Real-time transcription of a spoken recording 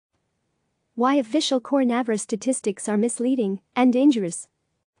Why official coronavirus statistics are misleading and dangerous.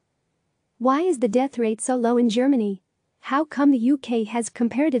 Why is the death rate so low in Germany? How come the UK has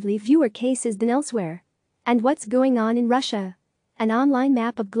comparatively fewer cases than elsewhere? And what's going on in Russia? An online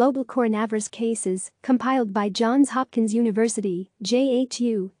map of global coronavirus cases, compiled by Johns Hopkins University,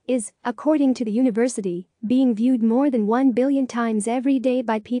 JHU, is, according to the university, being viewed more than 1 billion times every day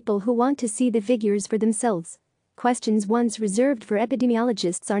by people who want to see the figures for themselves. Questions once reserved for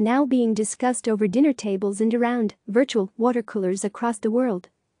epidemiologists are now being discussed over dinner tables and around virtual water coolers across the world.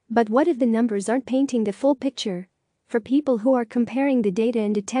 But what if the numbers aren't painting the full picture? For people who are comparing the data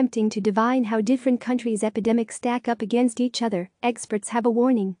and attempting to divine how different countries' epidemics stack up against each other, experts have a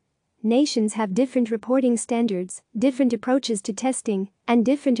warning. Nations have different reporting standards, different approaches to testing, and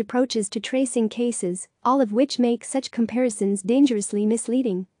different approaches to tracing cases, all of which make such comparisons dangerously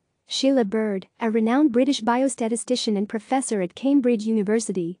misleading. Sheila Bird, a renowned British biostatistician and professor at Cambridge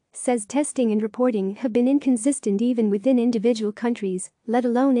University, says testing and reporting have been inconsistent even within individual countries, let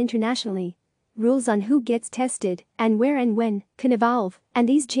alone internationally. Rules on who gets tested and where and when can evolve, and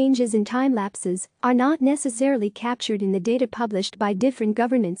these changes in time lapses are not necessarily captured in the data published by different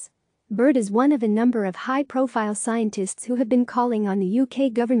governments. Bird is one of a number of high-profile scientists who have been calling on the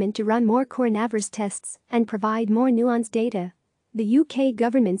UK government to run more coronavirus tests and provide more nuanced data. The UK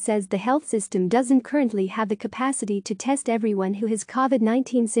government says the health system doesn't currently have the capacity to test everyone who has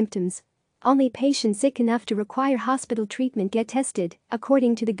COVID-19 symptoms. Only patients sick enough to require hospital treatment get tested,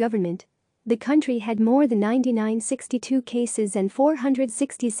 according to the government. The country had more than 9,962 cases and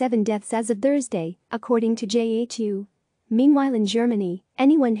 467 deaths as of Thursday, according to JHU. Meanwhile in Germany,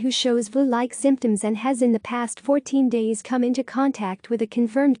 anyone who shows flu-like symptoms and has in the past 14 days come into contact with a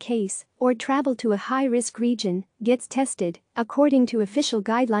confirmed case or traveled to a high-risk region gets tested, according to official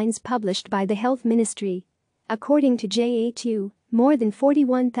guidelines published by the Health Ministry. According to JHU, more than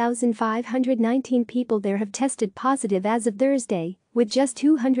 41,519 people there have tested positive as of Thursday, with just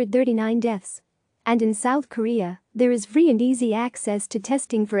 239 deaths. And in South Korea, there is free and easy access to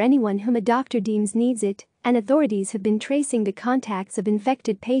testing for anyone whom a doctor deems needs it, and authorities have been tracing the contacts of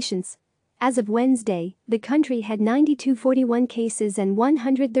infected patients. As of Wednesday, the country had 9,241 cases and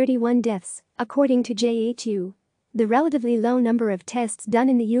 131 deaths, according to JHU. The relatively low number of tests done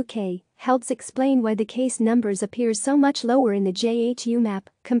in the UK helps explain why the case numbers appear so much lower in the JHU map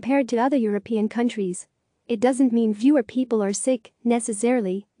compared to other European countries. It doesn't mean fewer people are sick,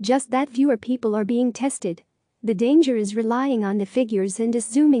 necessarily, just that fewer people are being tested. The danger is relying on the figures and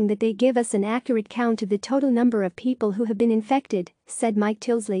assuming that they give us an accurate count of the total number of people who have been infected, said Mike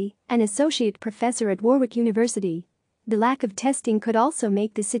Tilsley, an associate professor at Warwick University. The lack of testing could also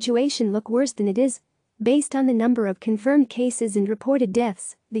make the situation look worse than it is. Based on the number of confirmed cases and reported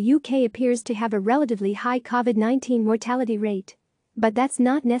deaths, the UK appears to have a relatively high COVID-19 mortality rate. But that's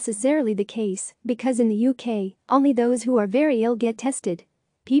not necessarily the case, because in the UK, only those who are very ill get tested.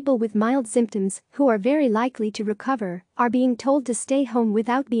 People with mild symptoms, who are very likely to recover, are being told to stay home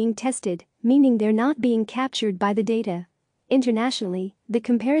without being tested, meaning they're not being captured by the data. Internationally, the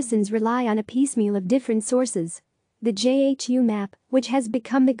comparisons rely on a piecemeal of different sources. The JHU map, which has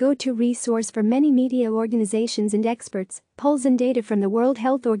become the go-to resource for many media organizations and experts, pulls in data from the World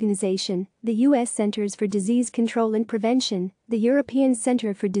Health Organization, the U.S. Centers for Disease Control and Prevention, the European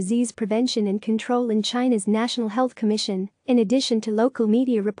Center for Disease Prevention and Control, and China's National Health Commission, in addition to local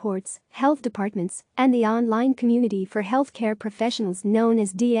media reports, health departments, and the online community for healthcare professionals known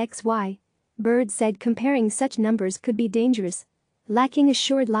as DXY. Bird said comparing such numbers could be dangerous. Lacking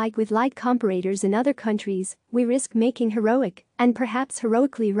assured like-with-like comparators in other countries, we risk making heroic, and perhaps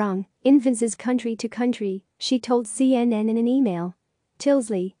heroically wrong, inferences country to country, she told CNN in an email.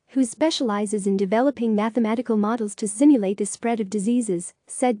 Tilsley, who specializes in developing mathematical models to simulate the spread of diseases,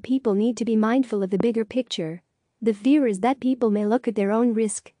 said people need to be mindful of the bigger picture. The fear is that people may look at their own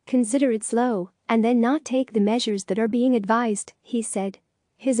risk, consider it low, and then not take the measures that are being advised, he said.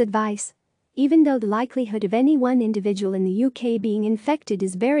 His advice: even though the likelihood of any one individual in the UK being infected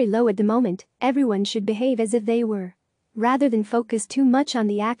is very low at the moment, everyone should behave as if they were. Rather than focus too much on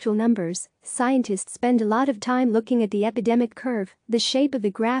the actual numbers, scientists spend a lot of time looking at the epidemic curve, the shape of the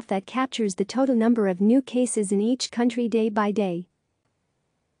graph that captures the total number of new cases in each country day by day.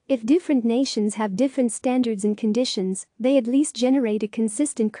 If different nations have different standards and conditions, they at least generate a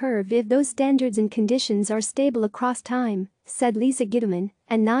consistent curve if those standards and conditions are stable across time, said Lisa Gittleman,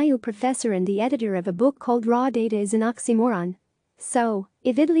 a NYU professor and the editor of a book called Raw Data is an Oxymoron. So,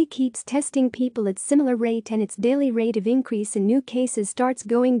 if Italy keeps testing people at similar rate and its daily rate of increase in new cases starts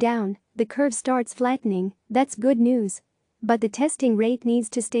going down, the curve starts flattening, that's good news. But the testing rate needs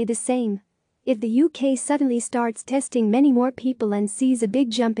to stay the same. If the UK suddenly starts testing many more people and sees a big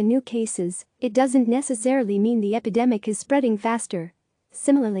jump in new cases, it doesn't necessarily mean the epidemic is spreading faster.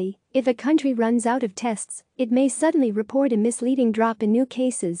 Similarly, if a country runs out of tests, it may suddenly report a misleading drop in new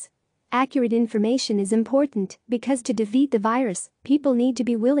cases. Accurate information is important because to defeat the virus, people need to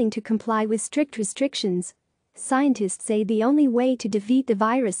be willing to comply with strict restrictions. Scientists say the only way to defeat the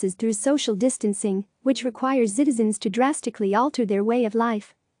virus is through social distancing, which requires citizens to drastically alter their way of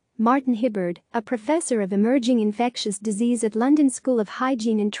life. Martin Hibbard, a professor of emerging infectious disease at London School of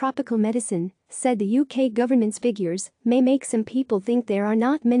Hygiene and Tropical Medicine, said the UK government's figures may make some people think there are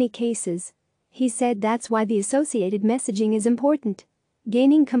not many cases. He said that's why the associated messaging is important.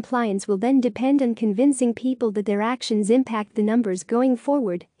 Gaining compliance will then depend on convincing people that their actions impact the numbers going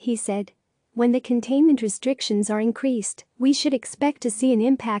forward, he said. When the containment restrictions are increased, we should expect to see an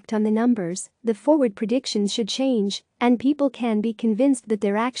impact on the numbers, the forward predictions should change, and people can be convinced that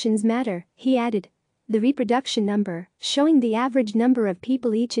their actions matter, he added. The reproduction number, showing the average number of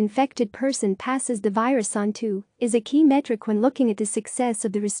people each infected person passes the virus on to, is a key metric when looking at the success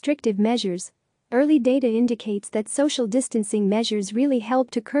of the restrictive measures. Early data indicates that social distancing measures really help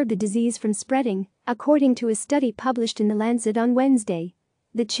to curb the disease from spreading, according to a study published in The Lancet on Wednesday.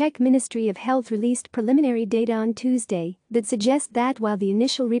 The Czech Ministry of Health released preliminary data on Tuesday that suggest that while the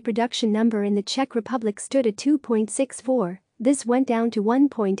initial reproduction number in the Czech Republic stood at 2.64, this went down to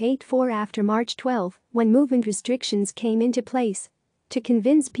 1.84 after March 12, when movement restrictions came into place. To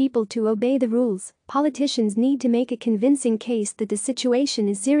convince people to obey the rules, politicians need to make a convincing case that the situation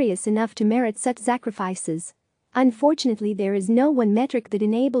is serious enough to merit such sacrifices. Unfortunately, there is no one metric that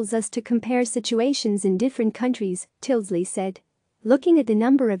enables us to compare situations in different countries, Tilsley said. Looking at the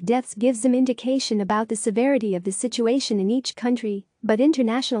number of deaths gives some indication about the severity of the situation in each country, but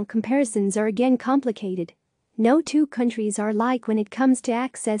international comparisons are again complicated. No two countries are alike when it comes to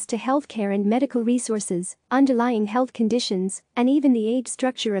access to healthcare and medical resources, underlying health conditions, and even the age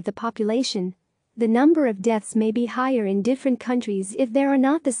structure of the population. The number of deaths may be higher in different countries if there are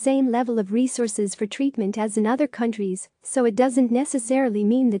not the same level of resources for treatment as in other countries, so it doesn't necessarily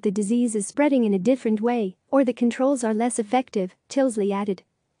mean that the disease is spreading in a different way or the controls are less effective, Tilsley added.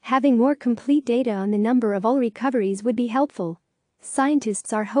 Having more complete data on the number of all recoveries would be helpful.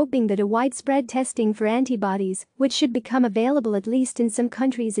 Scientists are hoping that a widespread testing for antibodies, which should become available at least in some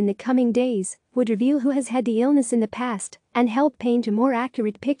countries in the coming days, would reveal who has had the illness in the past and help paint a more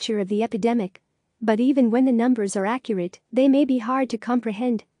accurate picture of the epidemic. But even when the numbers are accurate, they may be hard to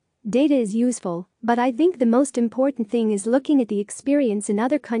comprehend. Data is useful, but I think the most important thing is looking at the experience in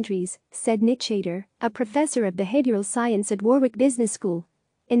other countries, said Nick Chater, a professor of behavioral science at Warwick Business School.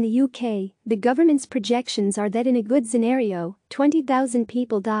 In the UK, the government's projections are that in a good scenario, 20,000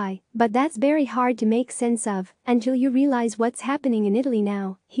 people die, but that's very hard to make sense of until you realize what's happening in Italy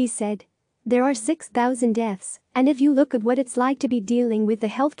now, he said. There are 6,000 deaths, and if you look at what it's like to be dealing with the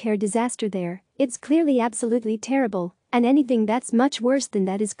healthcare disaster there, it's clearly absolutely terrible, and anything that's much worse than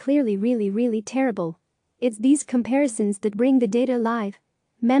that is clearly really terrible. It's these comparisons that bring the data alive.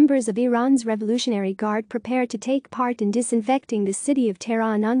 Members of Iran's Revolutionary Guard prepare to take part in disinfecting the city of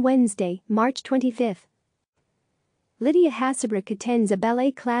Tehran on Wednesday, March 25. Lydia Hasselbrook attends a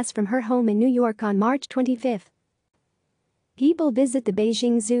ballet class from her home in New York on March 25. People visit the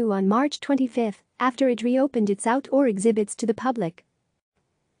Beijing Zoo on March 25 after it reopened its outdoor exhibits to the public.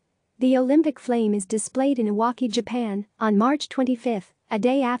 The Olympic flame is displayed in Iwaki, Japan, on March 25, a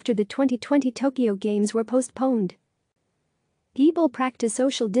day after the 2020 Tokyo Games were postponed. People practice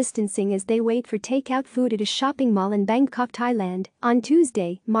social distancing as they wait for takeout food at a shopping mall in Bangkok, Thailand, on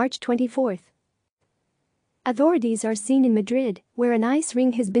Tuesday, March 24. Authorities are seen in Madrid, where an ice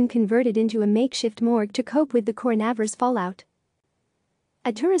ring has been converted into a makeshift morgue to cope with the coronavirus fallout.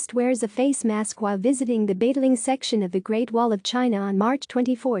 A tourist wears a face mask while visiting the Badaling section of the Great Wall of China on March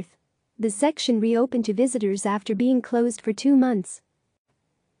 24. The section reopened to visitors after being closed for 2 months.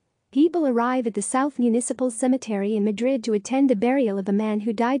 People arrive at the South Municipal Cemetery in Madrid to attend the burial of a man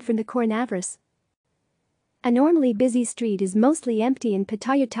who died from the coronavirus. A normally busy street is mostly empty in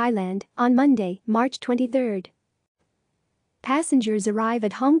Pattaya, Thailand, on Monday, March 23. Passengers arrive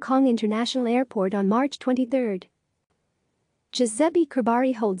at Hong Kong International Airport on March 23. Giuseppe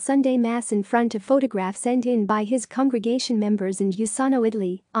Carbari holds Sunday Mass in front of photographs sent in by his congregation members in Giussano,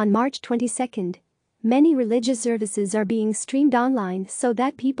 Italy, on March 22. Many religious services are being streamed online so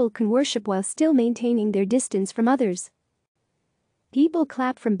that people can worship while still maintaining their distance from others. People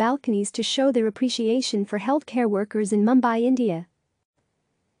clap from balconies to show their appreciation for healthcare workers in Mumbai, India.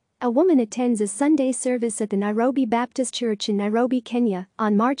 A woman attends a Sunday service at the Nairobi Baptist Church in Nairobi, Kenya,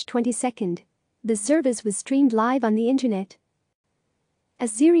 on March 22. The service was streamed live on the internet. A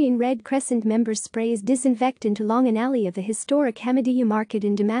Syrian Red Crescent member sprays disinfectant along an alley of the historic Hamidiyya market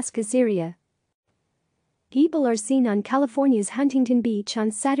in Damascus, Syria. People are seen on California's Huntington Beach on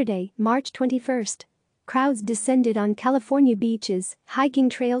Saturday, March 21. Crowds descended on California beaches, hiking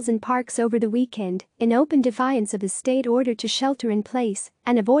trails and parks over the weekend in open defiance of a state order to shelter in place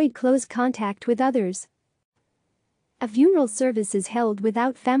and avoid close contact with others. A funeral service is held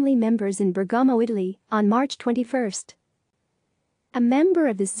without family members in Bergamo, Italy, on March 21. A member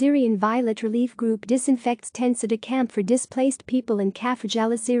of the Syrian Violet Relief Group disinfects tents at a camp for displaced people in Kafr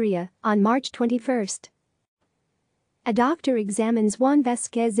Jala, Syria, on March 21. A doctor examines Juan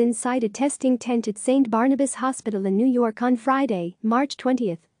Vasquez inside a testing tent at St. Barnabas Hospital in New York on Friday, March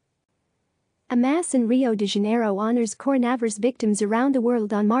 20. A mass in Rio de Janeiro honors coronavirus victims around the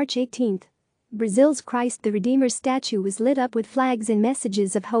world on March 18. Brazil's Christ the Redeemer statue was lit up with flags and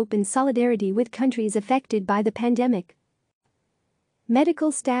messages of hope and solidarity with countries affected by the pandemic.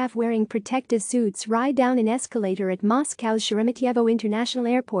 Medical staff wearing protective suits ride down an escalator at Moscow's Sheremetyevo International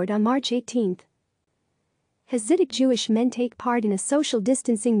Airport on March 18. Hasidic Jewish men take part in a social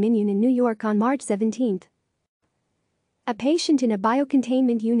distancing minyan in New York on March 17. A patient in a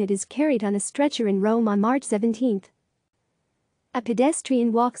biocontainment unit is carried on a stretcher in Rome on March 17. A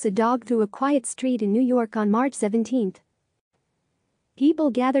pedestrian walks a dog through a quiet street in New York on March 17.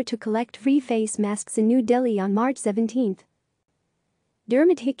 People gather to collect free face masks in New Delhi on March 17.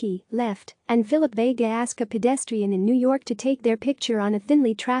 Dermot Hickey, left, and Philip Vega ask a pedestrian in New York to take their picture on a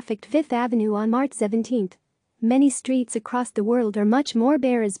thinly trafficked Fifth Avenue on March 17. Many streets across the world are much more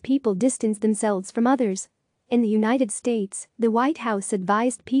bare as people distance themselves from others. In the United States, the White House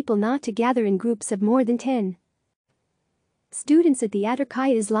advised people not to gather in groups of more than 10. Students at the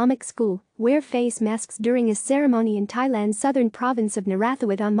Atterkaya Islamic School wear face masks during a ceremony in Thailand's southern province of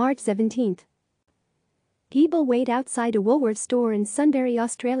Narathiwat on March 17. People wait outside a Woolworths store in Sunbury,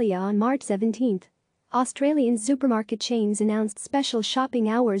 Australia on March 17. Australian supermarket chains announced special shopping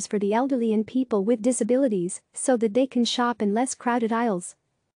hours for the elderly and people with disabilities so that they can shop in less crowded aisles.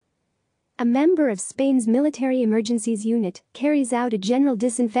 A member of Spain's Military Emergencies Unit carries out a general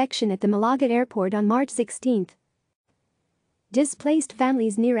disinfection at the Malaga airport on March 16. Displaced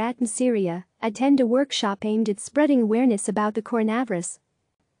families near Athens, Syria, attend a workshop aimed at spreading awareness about the coronavirus.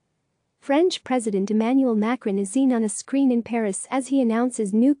 French President Emmanuel Macron is seen on a screen in Paris as he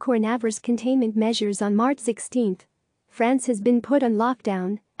announces new coronavirus containment measures on March 16. France has been put on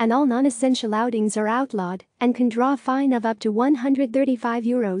lockdown, and all non-essential outings are outlawed and can draw a fine of up to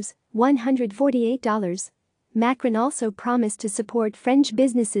 €135, $148. Macron also promised to support French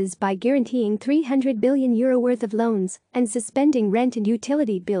businesses by guaranteeing €300 billion worth of loans and suspending rent and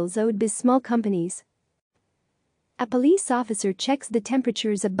utility bills owed by small companies. A police officer checks the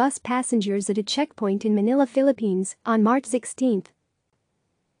temperatures of bus passengers at a checkpoint in Manila, Philippines, on March 16.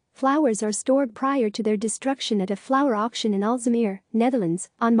 Flowers are stored prior to their destruction at a flower auction in Alzamir,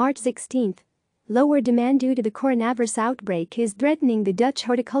 Netherlands, on March 16. Lower demand due to the coronavirus outbreak is threatening the Dutch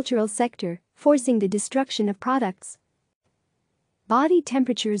horticultural sector, forcing the destruction of products. Body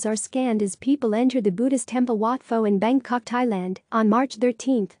temperatures are scanned as people enter the Buddhist temple Wat Pho in Bangkok, Thailand, on March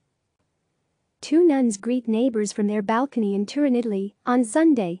 13. Two nuns greet neighbors from their balcony in Turin, Italy, on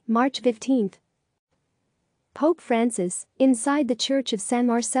Sunday, March 15. Pope Francis, inside the Church of San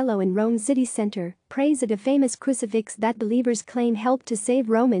Marcello in Rome's city center, prays at a famous crucifix that believers claim helped to save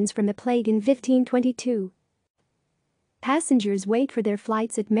Romans from the plague in 1522. Passengers wait for their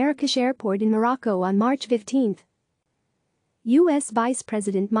flights at Marrakesh Airport in Morocco on March 15. U.S. Vice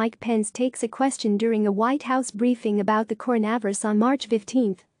President Mike Pence takes a question during a White House briefing about the coronavirus on March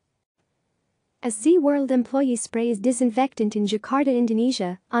 15. A SeaWorld employee sprays disinfectant in Jakarta,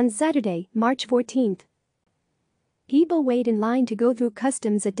 Indonesia, on Saturday, March 14. People wait in line to go through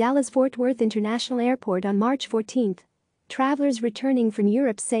customs at Dallas-Fort Worth International Airport on March 14. Travelers returning from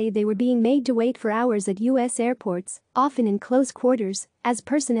Europe say they were being made to wait for hours at U.S. airports, often in close quarters, as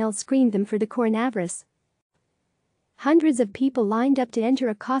personnel screened them for the coronavirus. Hundreds of people lined up to enter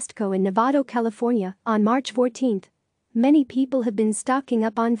a Costco in Novato, California, on March 14. Many people have been stocking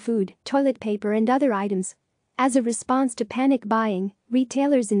up on food, toilet paper and other items. As a response to panic buying,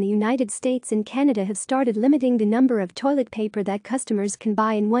 retailers in the United States and Canada have started limiting the number of toilet paper that customers can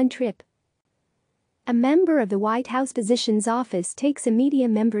buy in one trip. A member of the White House physician's office takes a media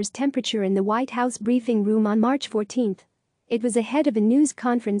member's temperature in the White House briefing room on March 14. It was ahead of a news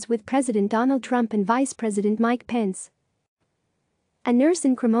conference with President Donald Trump and Vice President Mike Pence. A nurse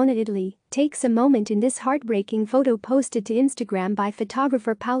in Cremona, Italy, takes a moment in this heartbreaking photo posted to Instagram by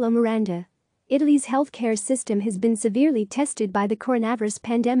photographer Paolo Miranda. Italy's healthcare system has been severely tested by the coronavirus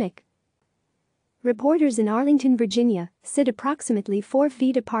pandemic. Reporters in Arlington, Virginia, sit approximately 4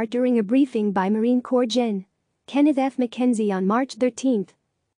 feet apart during a briefing by Marine Corps Gen. Kenneth F. McKenzie on March 13.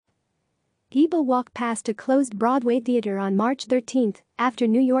 People walk past a closed Broadway theater on March 13 after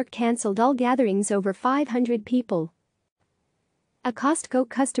New York canceled all gatherings over 500 people. A Costco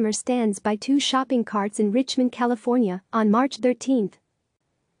customer stands by 2 shopping carts in Richmond, California, on March 13.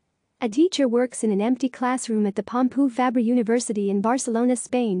 A teacher works in an empty classroom at the Pompeu Fabra University in Barcelona,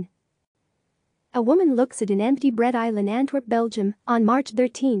 Spain. A woman looks at an empty bread aisle in Antwerp, Belgium, on March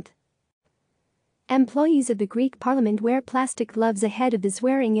 13. Employees of the Greek parliament wear plastic gloves ahead of the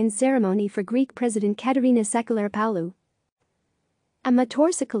swearing-in ceremony for Greek President Katerina Sakellaropoulou. A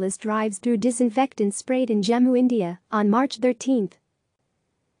motorcyclist drives through disinfectant sprayed in Jammu, India, on March 13.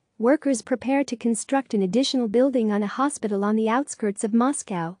 Workers prepare to construct an additional building on a hospital on the outskirts of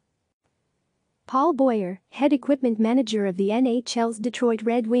Moscow. Paul Boyer, head equipment manager of the NHL's Detroit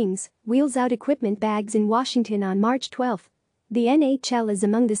Red Wings, wheels out equipment bags in Washington on March 12. The NHL is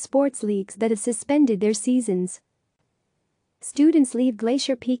among the sports leagues that have suspended their seasons. Students leave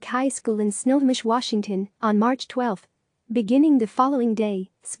Glacier Peak High School in Snohomish, Washington, on March 12. Beginning the following day,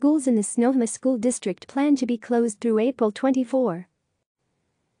 schools in the Snohomish School District plan to be closed through April 24.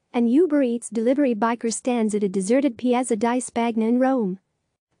 An Uber Eats delivery biker stands at a deserted Piazza di Spagna in Rome.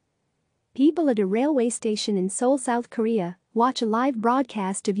 People at a railway station in Seoul, South Korea, watch a live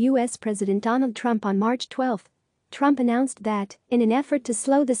broadcast of U.S. President Donald Trump on March 12. Trump announced that, in an effort to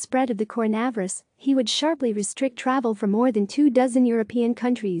slow the spread of the coronavirus, he would sharply restrict travel for more than 24 European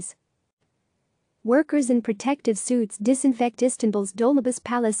countries. Workers in protective suits disinfect Istanbul's Dolmabahce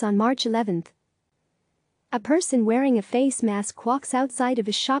Palace on March 11. A person wearing a face mask walks outside of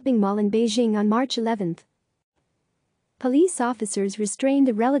a shopping mall in Beijing on March 11. Police officers restrained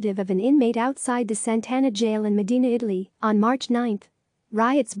a relative of an inmate outside the Sant'Anna jail in Medina, Italy, on March 9.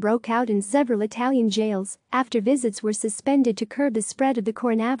 Riots broke out in several Italian jails after visits were suspended to curb the spread of the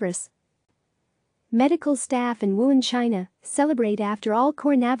coronavirus. Medical staff in Wuhan, China, celebrate after all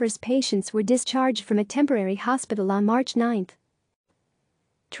coronavirus patients were discharged from a temporary hospital on March 9.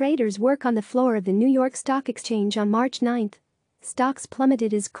 Traders work on the floor of the New York Stock Exchange on March 9. Stocks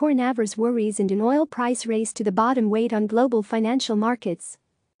plummeted as coronavirus worries and an oil price race to the bottom weighed on global financial markets.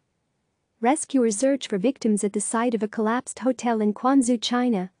 Rescuers search for victims at the site of a collapsed hotel in Quanzhou,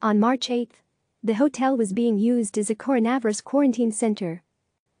 China, on March 8. The hotel was being used as a coronavirus quarantine center.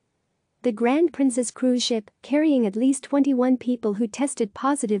 The Grand Princess cruise ship, carrying at least 21 people who tested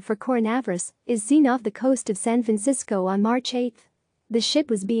positive for coronavirus, is seen off the coast of San Francisco on March 8. The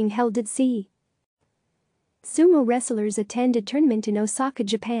ship was being held at sea. Sumo wrestlers attend a tournament in Osaka,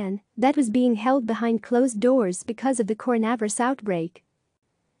 Japan, that was being held behind closed doors because of the coronavirus outbreak.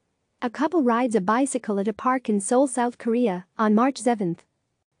 A couple rides a bicycle at a park in Seoul, South Korea, on March 7.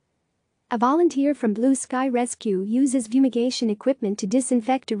 A volunteer from Blue Sky Rescue uses fumigation equipment to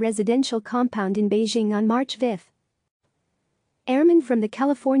disinfect a residential compound in Beijing on March 5. Airmen from the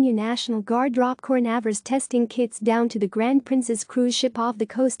California National Guard drop coronavirus testing kits down to the Grand Princess cruise ship off the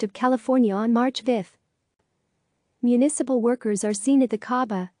coast of California on March 5. Municipal workers are seen at the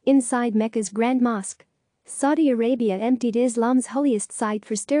Kaaba, inside Mecca's Grand Mosque. Saudi Arabia emptied Islam's holiest site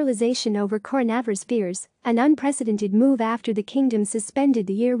for sterilization over coronavirus fears, an unprecedented move after the kingdom suspended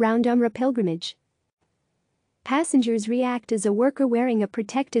the year-round Umrah pilgrimage. Passengers react as a worker wearing a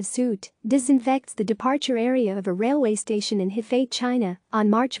protective suit disinfects the departure area of a railway station in Hefei, China,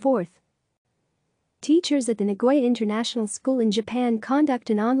 on March 4. Teachers at the Nagoya International School in Japan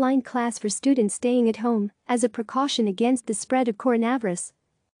conduct an online class for students staying at home as a precaution against the spread of coronavirus.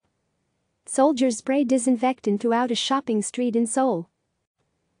 Soldiers spray disinfectant throughout a shopping street in Seoul.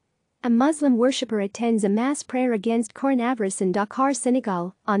 A Muslim worshipper attends a mass prayer against coronavirus in Dakar,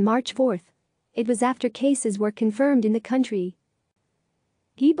 Senegal, on March 4. It was after cases were confirmed in the country.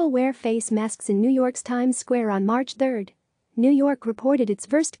 People wear face masks in New York's Times Square on March 3. New York reported its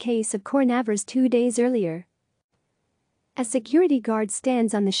first case of coronavirus 2 days earlier. A security guard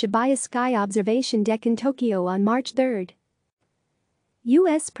stands on the Shibuya Sky observation deck in Tokyo on March 3.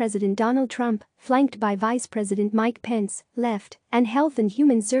 U.S. President Donald Trump, flanked by Vice President Mike Pence, left, and Health and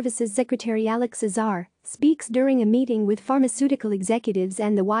Human Services Secretary Alex Azar, speaks during a meeting with pharmaceutical executives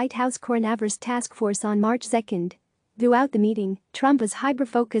and the White House Coronavirus Task Force on March 2. Throughout the meeting, Trump was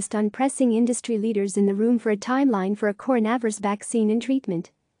hyper-focused on pressing industry leaders in the room for a timeline for a coronavirus vaccine and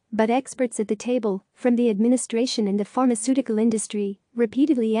treatment. But experts at the table, from the administration and the pharmaceutical industry,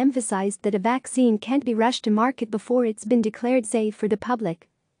 repeatedly emphasized that a vaccine can't be rushed to market before it's been declared safe for the public.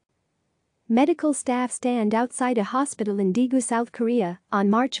 Medical staff stand outside a hospital in Daegu, South Korea, on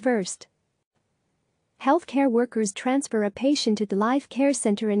March 1. Healthcare workers transfer a patient to the Life Care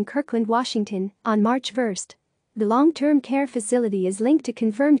Center in Kirkland, Washington, on March 1. The long-term care facility is linked to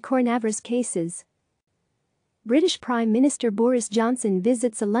confirmed coronavirus cases. British Prime Minister Boris Johnson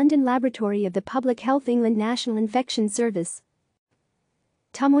visits a London laboratory of the Public Health England National Infection Service.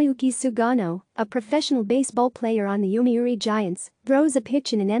 Tomoyuki Sugano, a professional baseball player on the Yomiuri Giants, throws a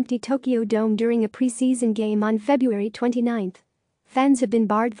pitch in an empty Tokyo Dome during a preseason game on February 29. Fans have been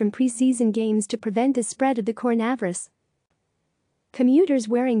barred from preseason games to prevent the spread of the coronavirus. Commuters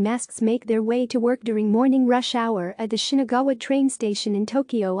wearing masks make their way to work during morning rush hour at the Shinagawa train station in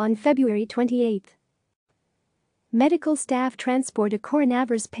Tokyo on February 28. Medical staff transport a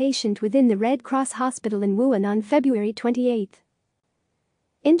coronavirus patient within the Red Cross Hospital in Wuhan on February 28.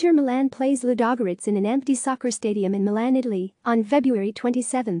 Inter Milan plays Ludogorets in an empty soccer stadium in Milan, Italy, on February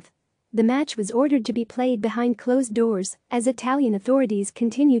 27. The match was ordered to be played behind closed doors as Italian authorities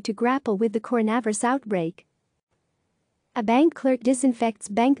continue to grapple with the coronavirus outbreak. A bank clerk disinfects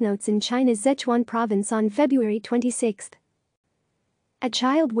banknotes in China's Sichuan province on February 26. A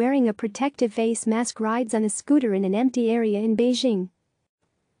child wearing a protective face mask rides on a scooter in an empty area in Beijing.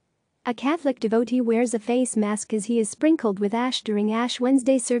 A Catholic devotee wears a face mask as he is sprinkled with ash during Ash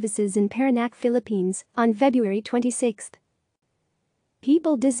Wednesday services in Parañaque, Philippines, on February 26.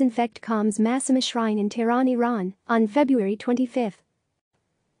 People disinfect Qam's Massima Shrine in Tehran, Iran, on February 25.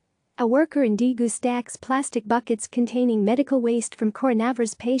 A worker in Daegu stacks plastic buckets containing medical waste from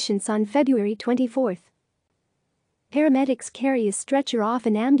coronavirus patients on February 24. Paramedics carry a stretcher off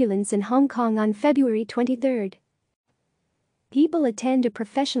an ambulance in Hong Kong on February 23. People attend a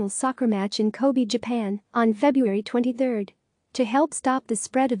professional soccer match in Kobe, Japan, on February 23. To help stop the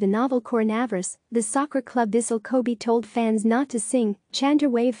spread of the novel coronavirus, the soccer club Vissel Kobe told fans not to sing, chant or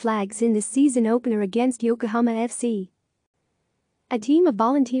wave flags in the season opener against Yokohama FC. A team of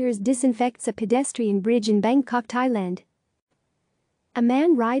volunteers disinfects a pedestrian bridge in Bangkok, Thailand. A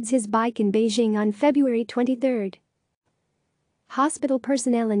man rides his bike in Beijing on February 23. Hospital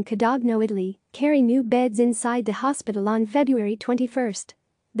personnel in Cadogno, Italy, carry new beds inside the hospital on February 21.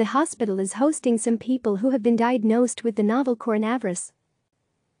 The hospital is hosting some people who have been diagnosed with the novel coronavirus.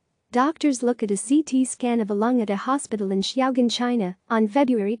 Doctors look at a CT scan of a lung at a hospital in Xiaogan, China, on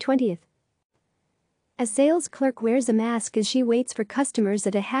February 20. A sales clerk wears a mask as she waits for customers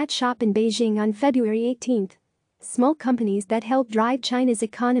at a hat shop in Beijing on February 18. Small companies that help drive China's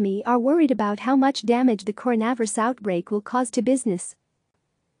economy are worried about how much damage the coronavirus outbreak will cause to business.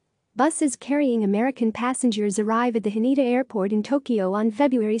 Buses carrying American passengers arrive at the Haneda Airport in Tokyo on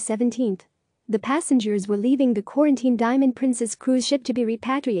February 17. The passengers were leaving the quarantined Diamond Princess cruise ship to be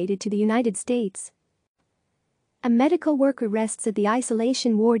repatriated to the United States. A medical worker rests at the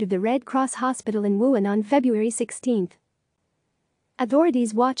isolation ward of the Red Cross Hospital in Wuhan on February 16.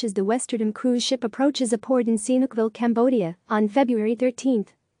 Authorities watch as the Westerdam cruise ship approaches a port in Sihanoukville, Cambodia, on February 13.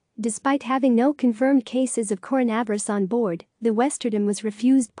 Despite having no confirmed cases of coronavirus on board, the Westerdam was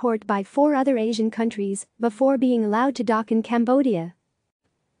refused port by 4 other Asian countries before being allowed to dock in Cambodia.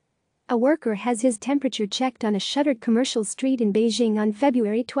 A worker has his temperature checked on a shuttered commercial street in Beijing on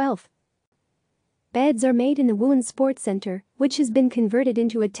February 12. Beds are made in the Wuhan Sports Center, which has been converted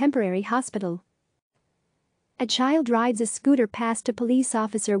into a temporary hospital. A child rides a scooter past a police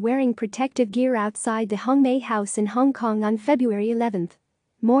officer wearing protective gear outside the Hongmei House in Hong Kong on February 11.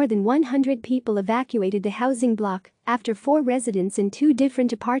 More than 100 people evacuated the housing block after 4 residents in 2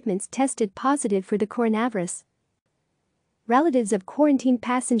 different apartments tested positive for the coronavirus. Relatives of quarantined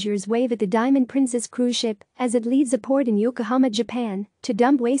passengers wave at the Diamond Princess cruise ship as it leaves a port in Yokohama, Japan, to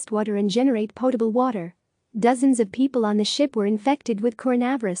dump wastewater and generate potable water. Dozens of people on the ship were infected with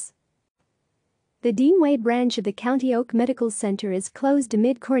coronavirus. The Deanway branch of the County Oak Medical Center is closed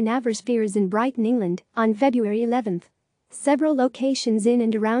amid coronavirus fears in Brighton, England, on February 11. Several locations in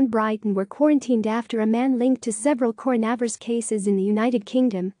and around Brighton were quarantined after a man linked to several coronavirus cases in the United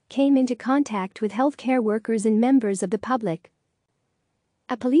Kingdom came into contact with healthcare workers and members of the public.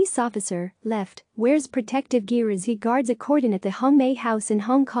 A police officer, left, wears protective gear as he guards a cordon at the Hongmei House in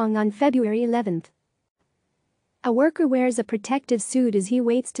Hong Kong on February 11. A worker wears a protective suit as he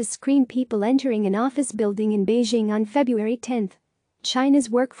waits to screen people entering an office building in Beijing on February 10. China's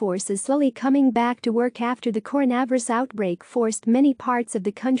workforce is slowly coming back to work after the coronavirus outbreak forced many parts of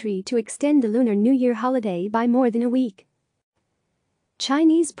the country to extend the Lunar New Year holiday by more than a week.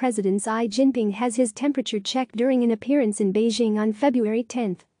 Chinese President Xi Jinping has his temperature checked during an appearance in Beijing on February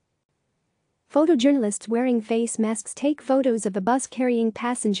 10. Photojournalists wearing face masks take photos of a bus carrying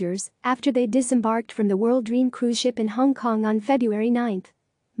passengers after they disembarked from the World Dream cruise ship in Hong Kong on February 9.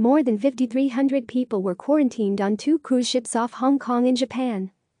 More than 5,300 people were quarantined on 2 cruise ships off Hong Kong in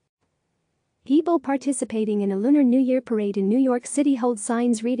Japan. People participating in a Lunar New Year parade in New York City hold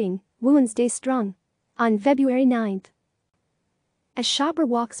signs reading, "Wuhan Stay Strong." On February 9. A shopper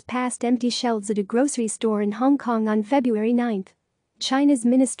walks past empty shelves at a grocery store in Hong Kong on February 9. China's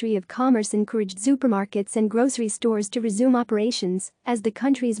Ministry of Commerce encouraged supermarkets and grocery stores to resume operations as the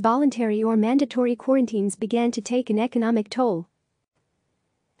country's voluntary or mandatory quarantines began to take an economic toll.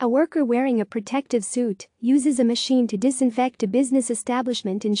 A worker wearing a protective suit uses a machine to disinfect a business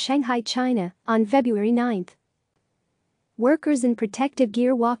establishment in Shanghai, China, on February 9. Workers in protective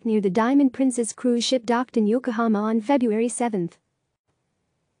gear walk near the Diamond Princess cruise ship docked in Yokohama on February 7.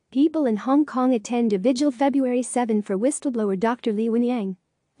 People in Hong Kong attend a vigil February 7 for whistleblower Dr. Li Wenyang.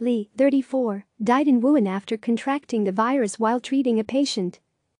 Li, 34, died in Wuhan after contracting the virus while treating a patient.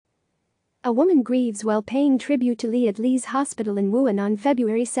 A woman grieves while paying tribute to Li at Li's hospital in Wuhan on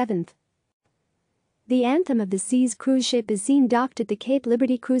February 7. The Anthem of the Seas cruise ship is seen docked at the Cape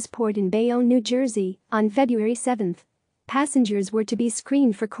Liberty Cruise Port in Bayonne, New Jersey, on February 7. Passengers were to be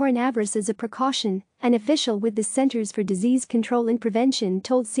screened for coronavirus as a precaution, an official with the Centers for Disease Control and Prevention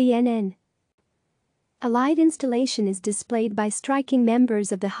told CNN. A light installation is displayed by striking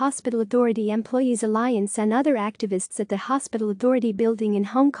members of the Hospital Authority Employees Alliance and other activists at the Hospital Authority building in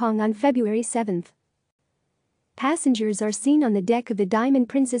Hong Kong on February 7. Passengers are seen on the deck of the Diamond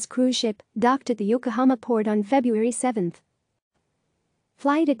Princess cruise ship, docked at the Yokohama port on February 7.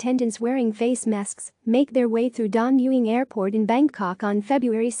 Flight attendants wearing face masks make their way through Don Mueang Airport in Bangkok on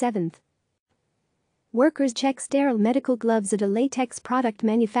February 7. Workers check sterile medical gloves at a latex product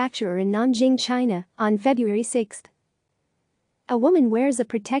manufacturer in Nanjing, China, on February 6. A woman wears a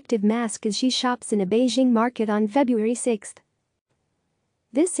protective mask as she shops in a Beijing market on February 6.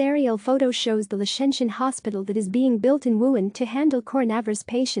 This aerial photo shows the Lishenshan hospital that is being built in Wuhan to handle coronavirus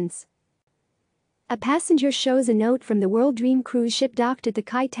patients. A passenger shows a note from the World Dream cruise ship docked at the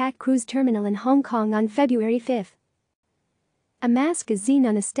Kai Tak cruise terminal in Hong Kong on February 5. A mask is seen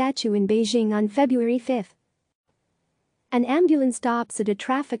on a statue in Beijing on February 5. An ambulance stops at a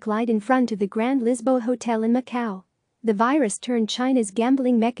traffic light in front of the Grand Lisboa Hotel in Macau. The virus turned China's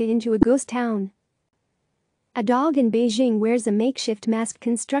gambling mecca into a ghost town. A dog in Beijing wears a makeshift mask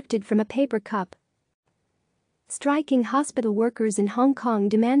constructed from a paper cup. Striking hospital workers in Hong Kong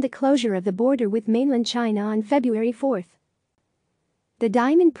demand the closure of the border with mainland China on February 4. The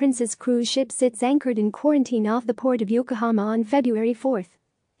Diamond Princess cruise ship sits anchored in quarantine off the port of Yokohama on February 4.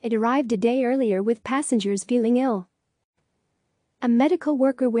 It arrived a day earlier with passengers feeling ill. A medical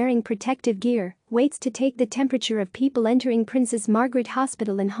worker wearing protective gear waits to take the temperature of people entering Princess Margaret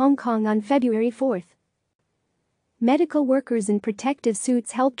Hospital in Hong Kong on February 4. Medical workers in protective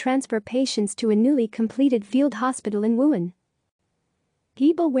suits help transfer patients to a newly completed field hospital in Wuhan.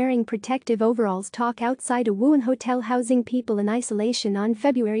 People wearing protective overalls talk outside a Wuhan hotel housing people in isolation on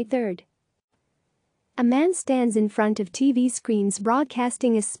February 3. A man stands in front of TV screens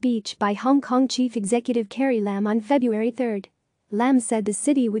broadcasting a speech by Hong Kong Chief Executive Carrie Lam on February 3. Lam said the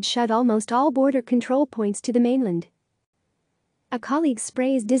city would shut almost all border control points to the mainland. A colleague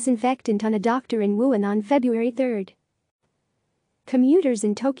sprays disinfectant on a doctor in Wuhan on February 3. Commuters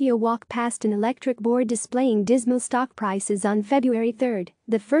in Tokyo walk past an electric board displaying dismal stock prices on February 3,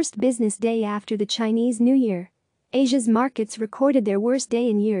 the first business day after the Chinese New Year. Asia's markets recorded their worst day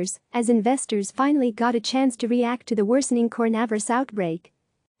in years as investors finally got a chance to react to the worsening coronavirus outbreak.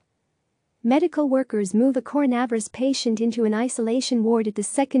 Medical workers move a coronavirus patient into an isolation ward at the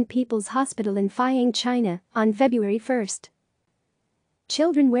Second People's Hospital in Fuyang, China, on February 1.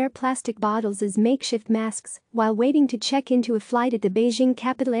 Children wear plastic bottles as makeshift masks while waiting to check into a flight at the Beijing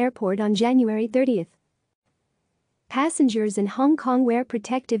Capital Airport on January 30. Passengers in Hong Kong wear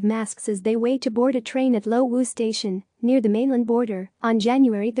protective masks as they wait to board a train at Lo Wu Station, near the mainland border, on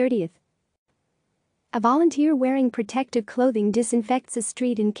January 30. A volunteer wearing protective clothing disinfects a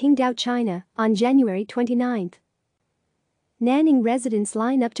street in Qingdao, China, on January 29. Nanning residents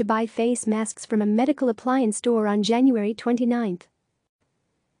line up to buy face masks from a medical appliance store on January 29.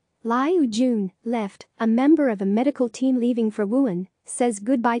 Liu Jun, left, a member of a medical team leaving for Wuhan, says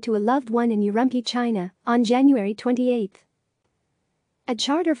goodbye to a loved one in Urumqi, China, on January 28. A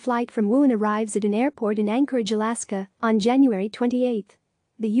charter flight from Wuhan arrives at an airport in Anchorage, Alaska, on January 28.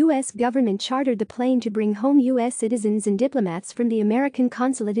 The U.S. government chartered the plane to bring home U.S. citizens and diplomats from the American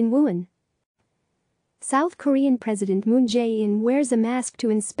consulate in Wuhan. South Korean President Moon Jae-in wears a mask to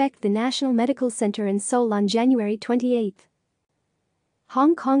inspect the National Medical Center in Seoul on January 28.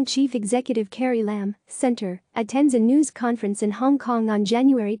 Hong Kong Chief Executive Carrie Lam, Center, attends a news conference in Hong Kong on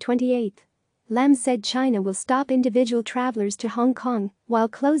January 28. Lam said China will stop individual travelers to Hong Kong while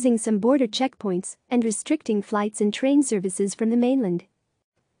closing some border checkpoints and restricting flights and train services from the mainland.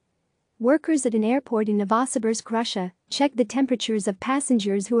 Workers at an airport in Novosibirsk, Russia, checked the temperatures of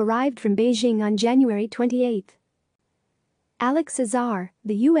passengers who arrived from Beijing on January 28. Alex Azar,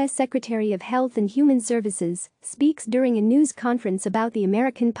 the U.S. Secretary of Health and Human Services, speaks during a news conference about the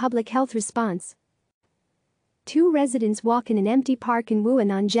American public health response. 2 residents walk in an empty park in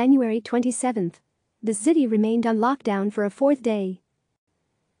Wuhan on January 27. The city remained on lockdown for a 4th day.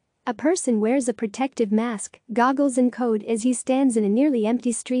 A person wears a protective mask, goggles and coat as he stands in a nearly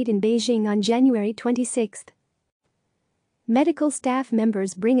empty street in Beijing on January 26. Medical staff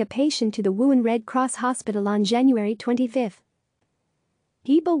members bring a patient to the Wuhan Red Cross Hospital on January 25.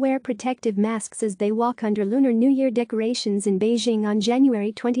 People wear protective masks as they walk under Lunar New Year decorations in Beijing on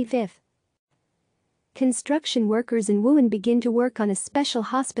January 25. Construction workers in Wuhan begin to work on a special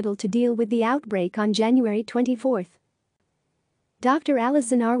hospital to deal with the outbreak on January 24. Dr.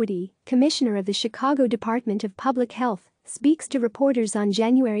 Alison Arwady, commissioner of the Chicago Department of Public Health, speaks to reporters on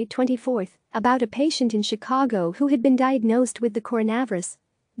January 24 about a patient in Chicago who had been diagnosed with the coronavirus.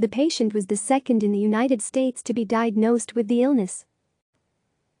 The patient was the second in the United States to be diagnosed with the illness.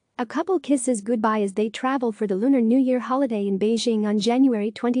 A couple kisses goodbye as they travel for the Lunar New Year holiday in Beijing on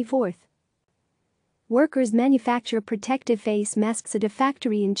January 24. Workers manufacture protective face masks at a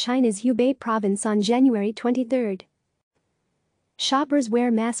factory in China's Hubei province on January 23. Shoppers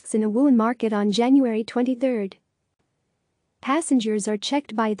wear masks in a Wuhan market on January 23. Passengers are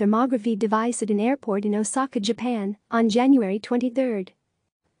checked by a thermography device at an airport in Osaka, Japan, on January 23.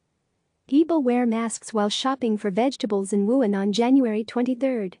 People wear masks while shopping for vegetables in Wuhan on January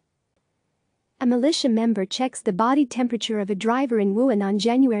 23. A militia member checks the body temperature of a driver in Wuhan on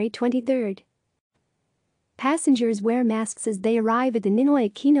January 23. Passengers wear masks as they arrive at the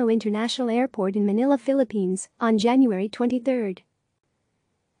Ninoy Aquino International Airport in Manila, Philippines, on January 23.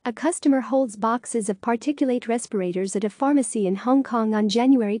 A customer holds boxes of particulate respirators at a pharmacy in Hong Kong on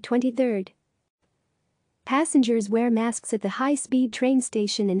January 23. Passengers wear masks at the high-speed train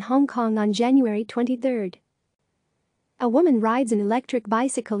station in Hong Kong on January 23. A woman rides an electric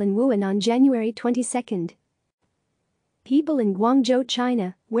bicycle in Wuhan on January 22. People in Guangzhou,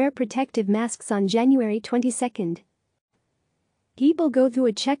 China, wear protective masks on January 22. People go through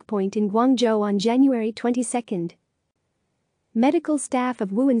a checkpoint in Guangzhou on January 22. Medical staff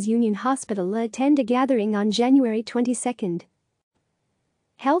of Wuhan's Union Hospital attend a gathering on January 22.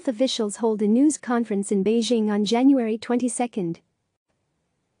 Health officials hold a news conference in Beijing on January 22.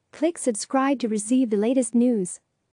 Click subscribe to receive the latest news.